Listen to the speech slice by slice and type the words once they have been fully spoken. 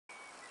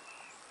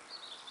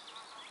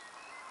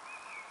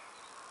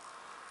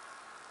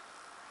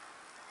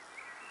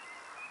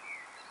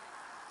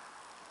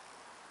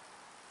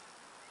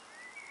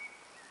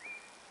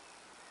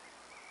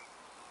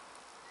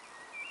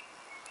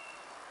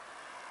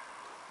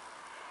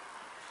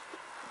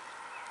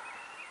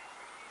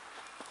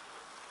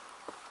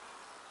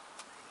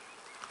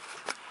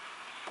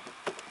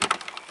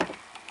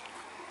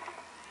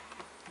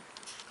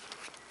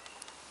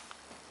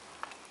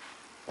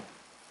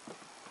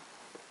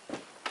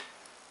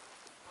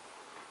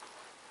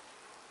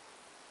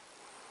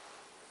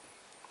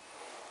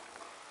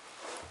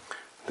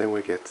Then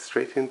we get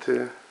straight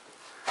into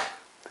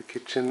the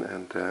kitchen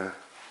and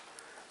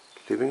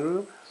living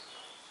room.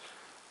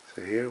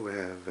 So here we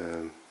have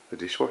the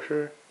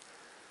dishwasher,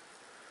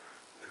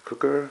 the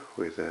cooker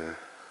with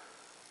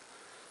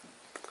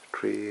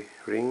 3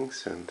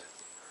 rings and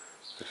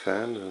the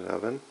fan and the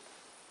oven,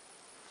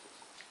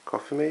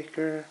 coffee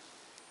maker,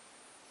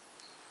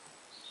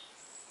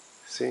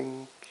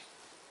 sink,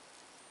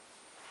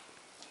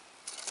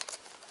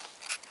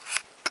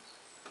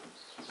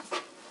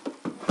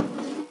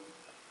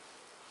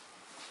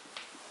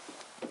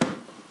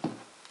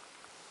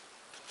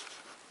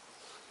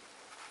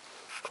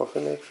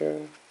 coffee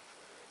maker,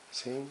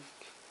 sink,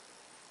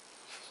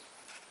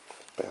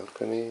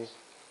 balcony,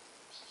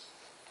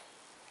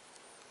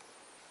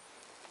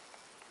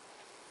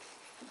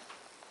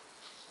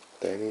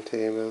 dining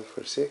table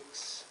for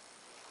 6,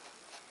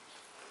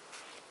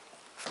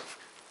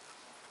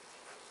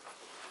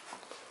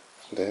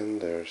 then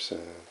there's a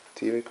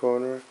TV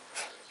corner,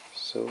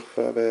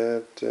 sofa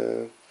bed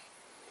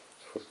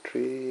for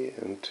 3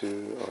 and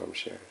 2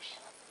 armchairs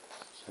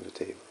and a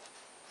table.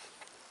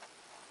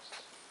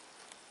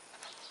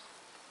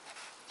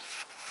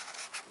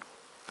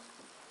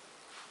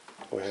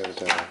 We have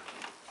the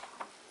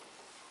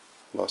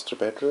master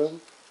bedroom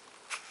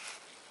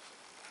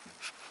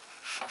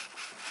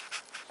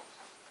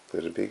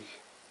with a big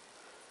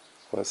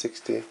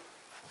 160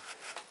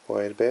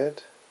 wide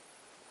bed,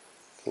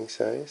 king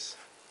size,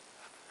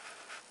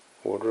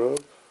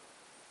 wardrobe,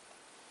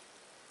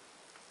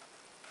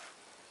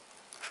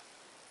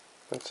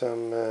 and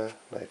some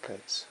night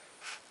lights.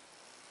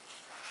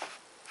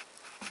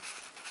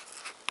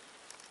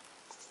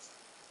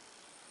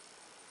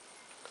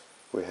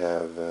 We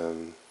have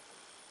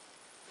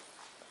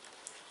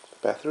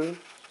bathroom,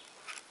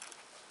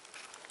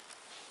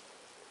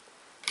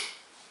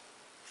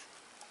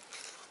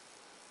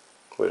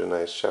 with a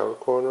nice shower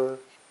corner,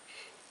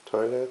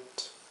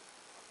 toilet,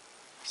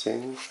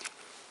 sink,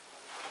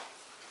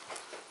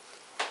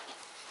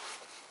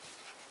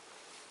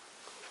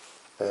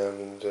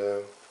 and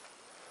a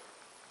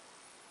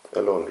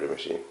laundry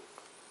machine.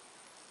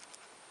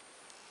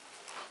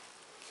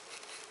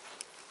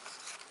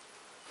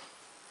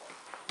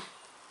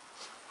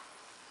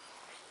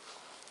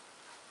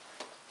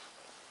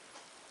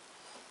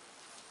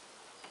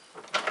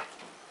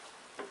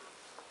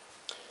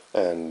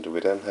 And we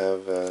then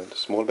have the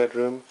small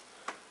bedroom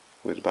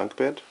with a bunk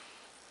bed,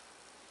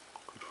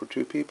 good for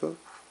 2 people,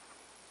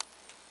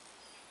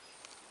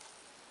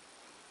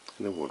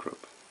 and a wardrobe,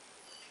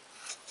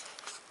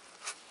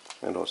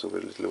 and also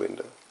with a little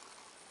window.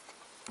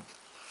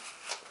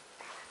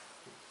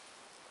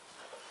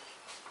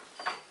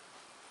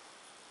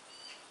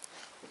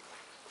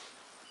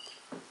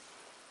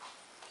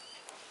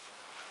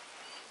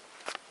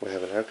 We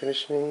have an air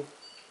conditioning,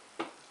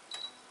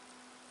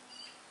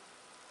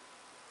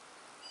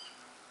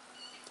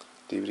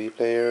 DVD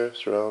player,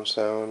 surround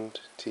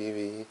sound,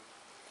 TV,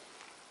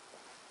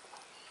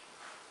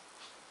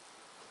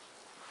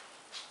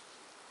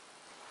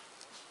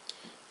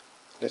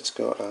 let's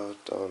go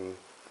out on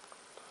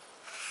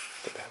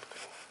the balcony.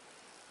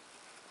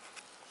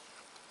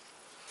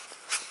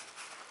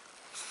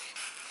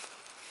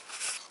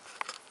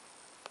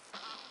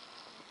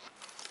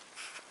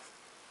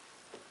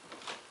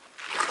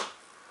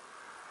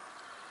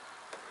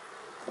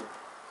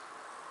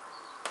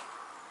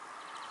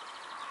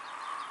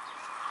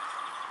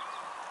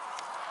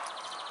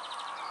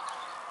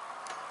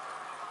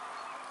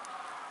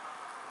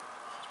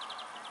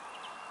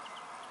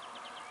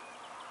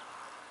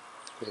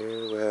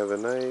 Here we have a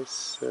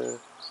nice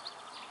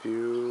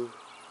view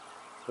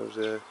of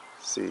the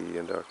sea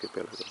and the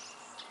archipelago.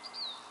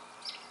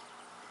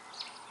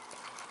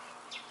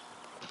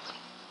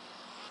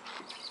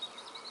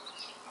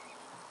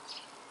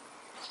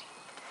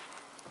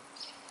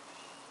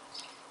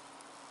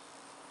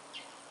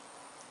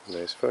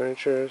 Nice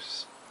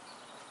furnitures,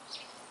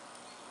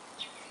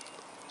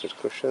 good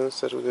cushions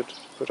that we could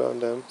put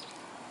on them.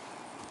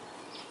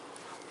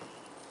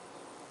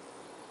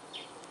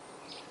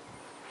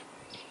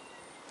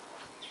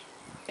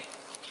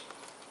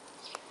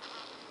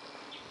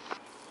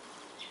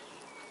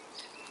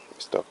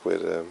 Stop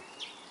with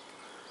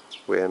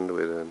we end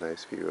with a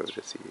nice view of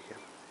the sea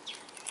again.